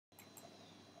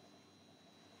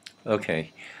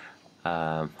Okay,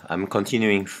 I'm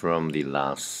continuing from the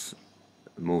last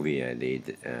movie I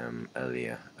did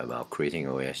earlier about creating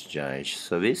OSGi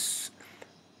service,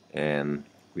 and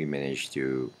we managed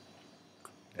to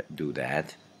do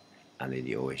that under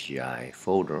the OSGi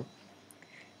folder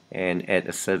and add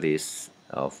a service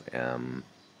of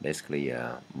basically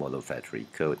a ModelFactory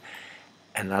code.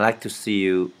 And I like to show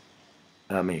you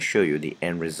the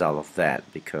end result of that,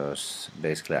 because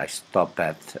basically I stopped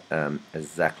at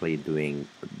exactly doing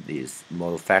this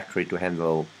ModelFactory to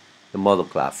handle the model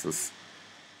classes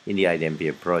in the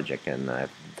iDempiere project, and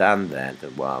I've done that a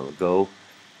while ago.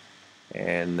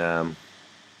 And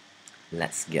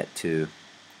let's get to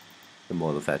the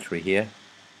ModelFactory here.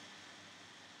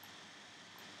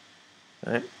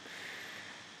 Right.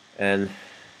 And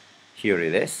here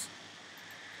it is.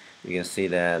 You can see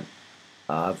that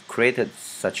I've created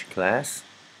such a class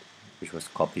which was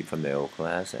copied from the old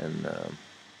class, and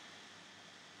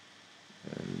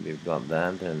we've got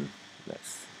that. And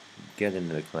let's get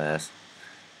into the class.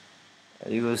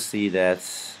 You will see that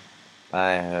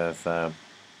I have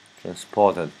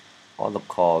transported all the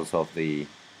calls of the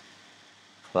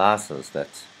classes that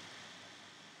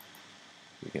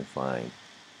you can find,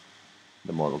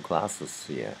 the model classes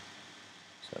here.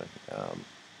 So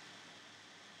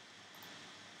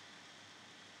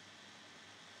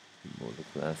model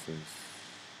classes.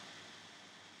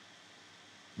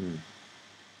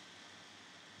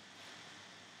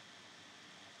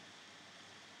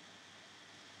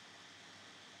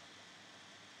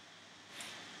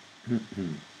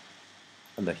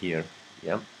 Under here,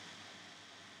 yep.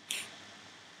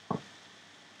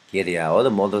 Here they are. All the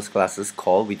models classes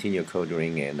called within your code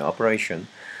during an operation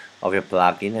of your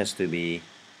plugin has to be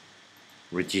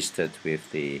registered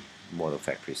with the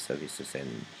ModelFactory services,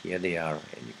 and here they are,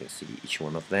 and you can see each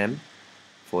one of them.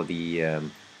 For the let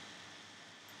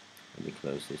me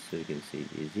close this so you can see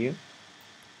it easier.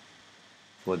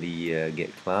 For the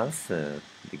get class, the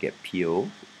get PO,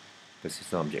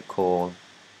 persistent object call,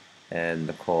 and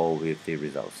the call with the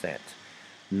result set.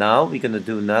 Now we're going to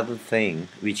do another thing,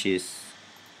 which is,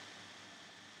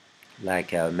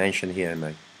 like I mentioned here in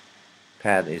my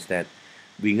pad, is that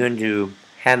we're going to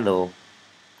handle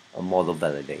a model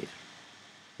validator.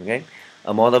 Okay,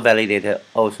 a model validator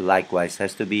also likewise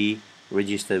has to be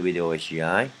registered with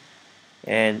OSGi,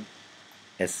 and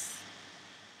as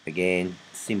again,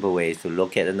 simple ways to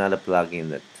locate another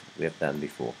plugin that we have done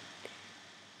before.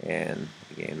 And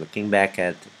again, looking back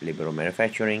at liberal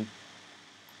manufacturing,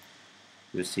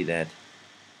 you'll see that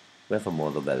we have a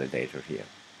model validator here.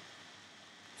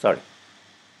 Sorry,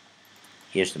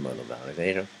 here's the model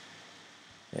validator,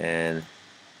 and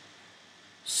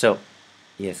so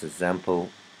here's example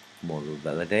model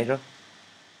validator,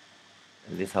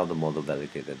 and this is how the model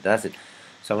validator does it.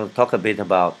 So I'm going to talk a bit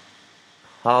about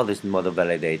how this model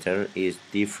validator is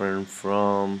different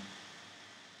from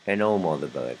an old model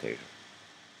validator.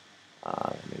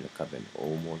 Let me look up an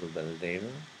old model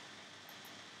validator.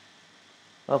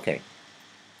 Okay,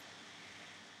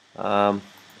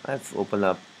 I've opened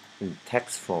up in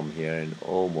text form here an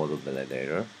old model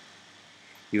validator.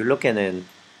 You look at a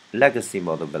legacy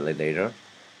model validator,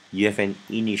 you have an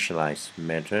initialize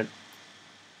method,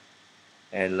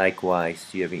 and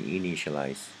likewise you have an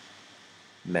initialize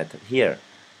method here.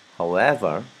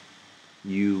 However,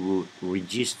 you would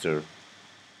register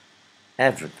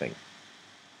everything,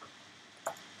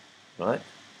 right?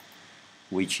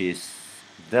 Which is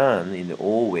done in the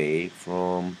old way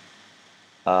from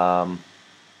in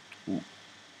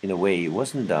a way it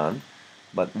wasn't done,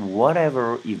 but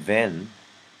whatever event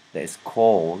that is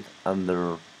called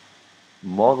under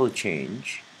model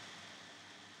change,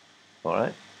 all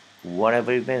right,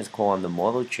 whatever event is called under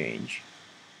model change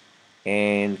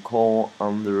and called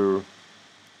under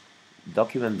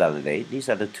document validate, these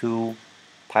are the two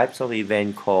types of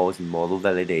event calls in model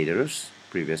validators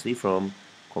previously from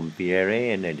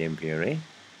ModelFactory and iDempiere.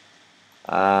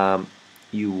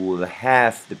 You will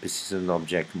have the persistent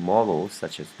object models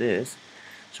such as this.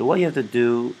 So what you have to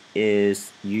do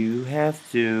is you have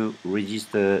to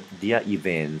register their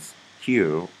events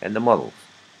here and the models.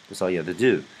 That's all you have to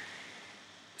do.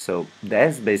 So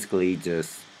that's basically,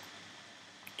 just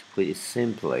to put it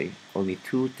simply, only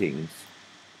two things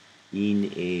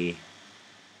in a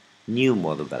new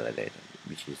model validator,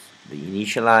 which is the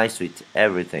initialize with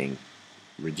everything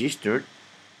registered,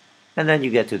 and then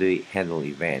you get to the handle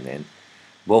event, and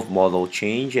both model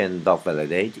change and doc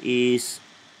validate is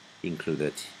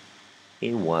included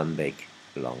in one big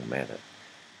long method.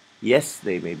 Yes,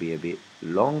 they may be a bit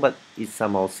long, but it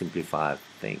somehow simplifies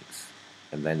things.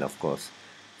 And then of course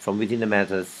from within the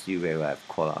methods you will have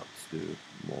callouts to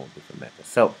more different methods.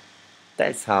 So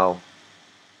that's how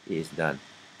it's done.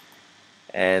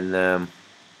 And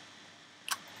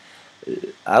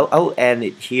I'll end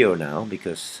it here now,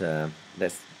 because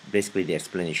that's basically the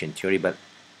explanation theory, but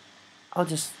I'll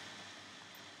just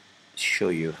show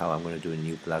you how I'm going to do a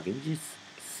new plugin, which is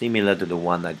similar to the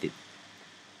one I did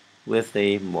with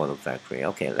the ModelFactory.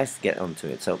 Okay, let's get onto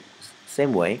it. So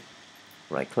same way,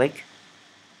 right click,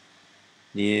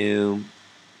 new,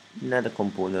 another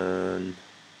component,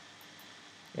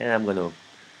 and I'm going to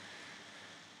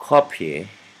copy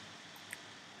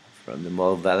from the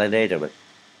ModelValidator, but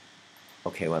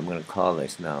okay, what I'm going to call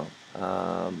this now,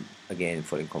 again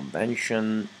for the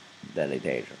convention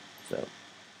validator, so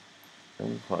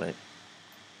don't call it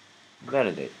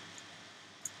validator.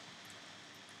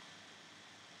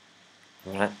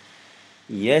 Alright,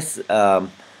 yes,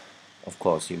 of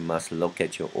course you must look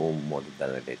at your own model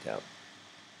validator.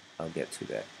 I'll get to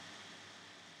that.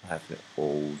 I have the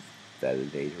old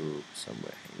validator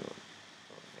somewhere. Hang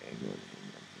on.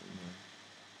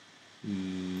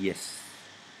 Yes,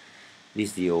 this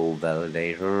is the old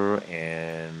validator,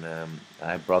 and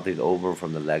I brought it over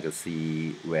from the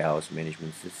legacy warehouse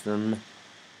management system.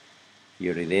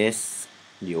 Here it is,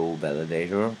 the old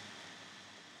validator,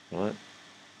 right,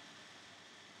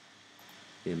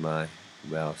 in my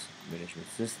warehouse management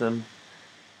system,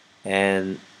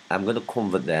 and I'm going to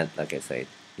convert that, like I said,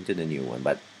 into the new one.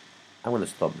 But I'm going to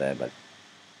stop there, but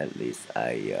at least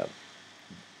I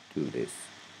do this.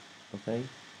 Okay,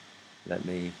 let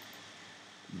me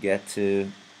get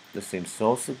to the same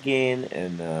source again,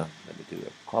 and let me do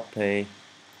a copy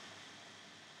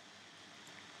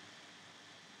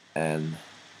and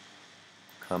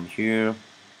come here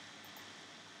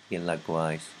again,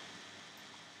 likewise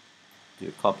do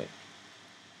a copy,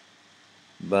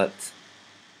 but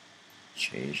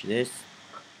change this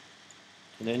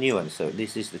to the new one. So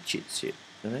this is the cheat sheet.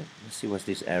 Alright, let's see what's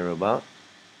this error about.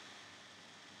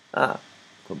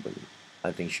 Company,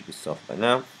 I think should be solved by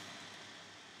now.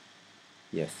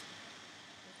 Yes.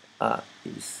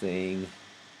 It's saying,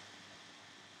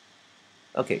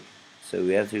 okay, so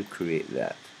we have to create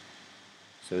that.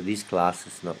 So this class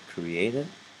is not created,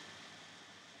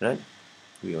 right?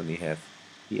 We only have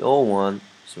the old one,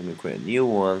 so we create a new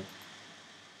one.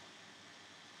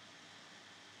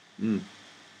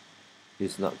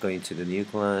 It's not going to the new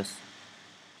class,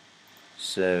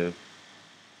 so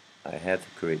I have to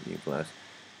create new class.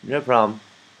 No problem.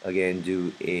 Again,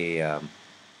 do a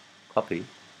copy.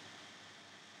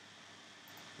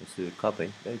 Let's do a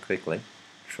copy very quickly.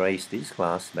 Trace this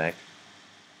class back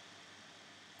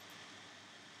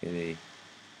in the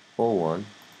old one.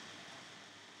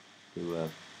 Do a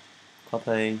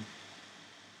copy.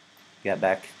 Get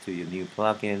back to your new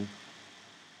plugin.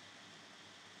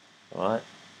 Alright,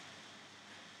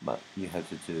 but you have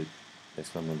to do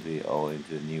this one. I'm going to do it all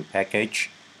into a new package,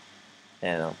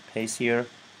 and I'll paste here.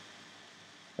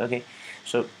 Okay,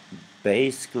 so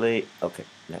basically, okay,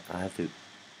 now I have to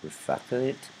refactor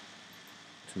it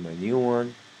to my new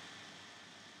one.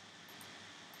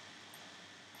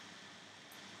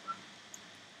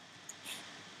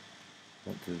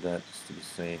 I'll do that just to be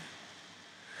safe.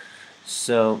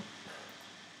 So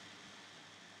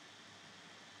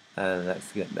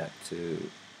let's get back to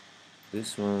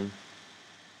this one.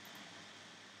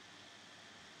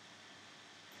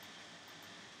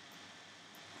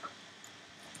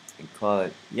 And call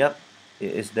it, yep,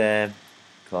 it is there.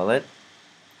 Call it,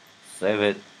 save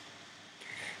it.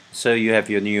 So you have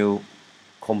your new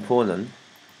component.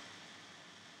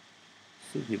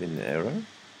 Still giving an error.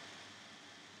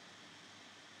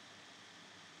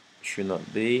 Should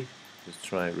not be. Let's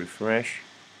try refresh.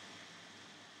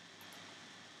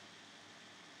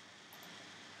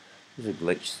 There's a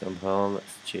glitch somehow.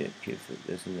 Let's check if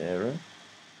there's an error.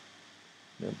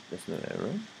 Nope, there's no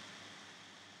error.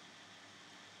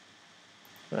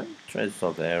 Right, try to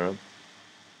solve the error.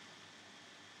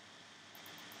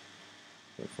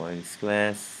 Find this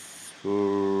class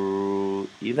for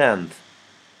event.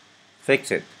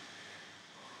 Fix it.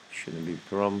 Shouldn't be a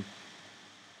problem.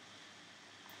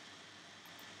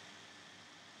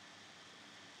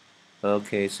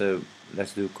 Okay, so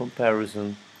let's do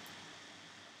comparison.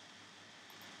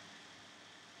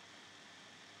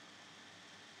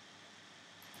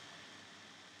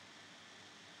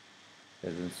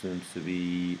 Doesn't seem to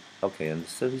be okay. And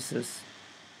services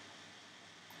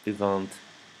event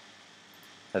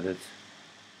edit.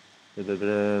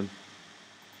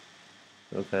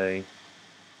 Okay,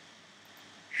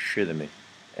 shouldn't be.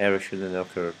 Error shouldn't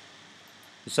occur.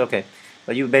 It's okay,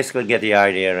 but you basically get the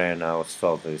idea, and I'll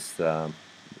solve this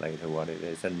later what it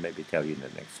is, and maybe tell you in the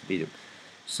next video.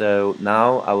 So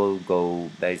now I will go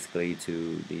basically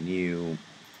to the new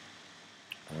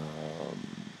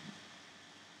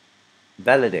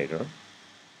validator.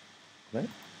 Right?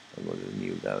 I'll go to the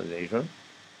new validator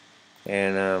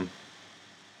and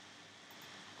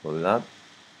call it up,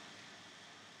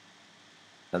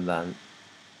 and then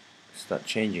start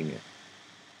changing it.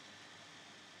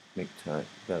 Make type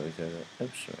validator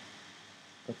abstract.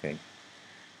 Okay.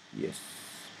 Yes,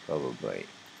 probably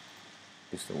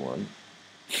is the one.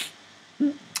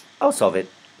 I'll solve it.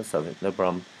 I'll solve it. No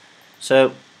problem.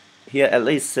 So here, at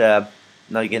least now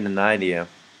you get an idea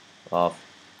of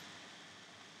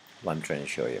what I'm trying to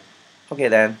show you. Okay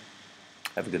then.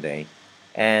 Have a good day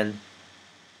and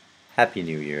Happy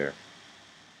New Year.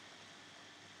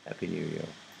 Happy New Year.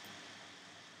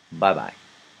 Bye bye.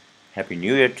 Happy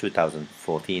New Year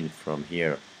 2014 from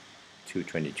here,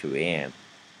 2:22 a.m.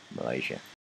 Malaysia.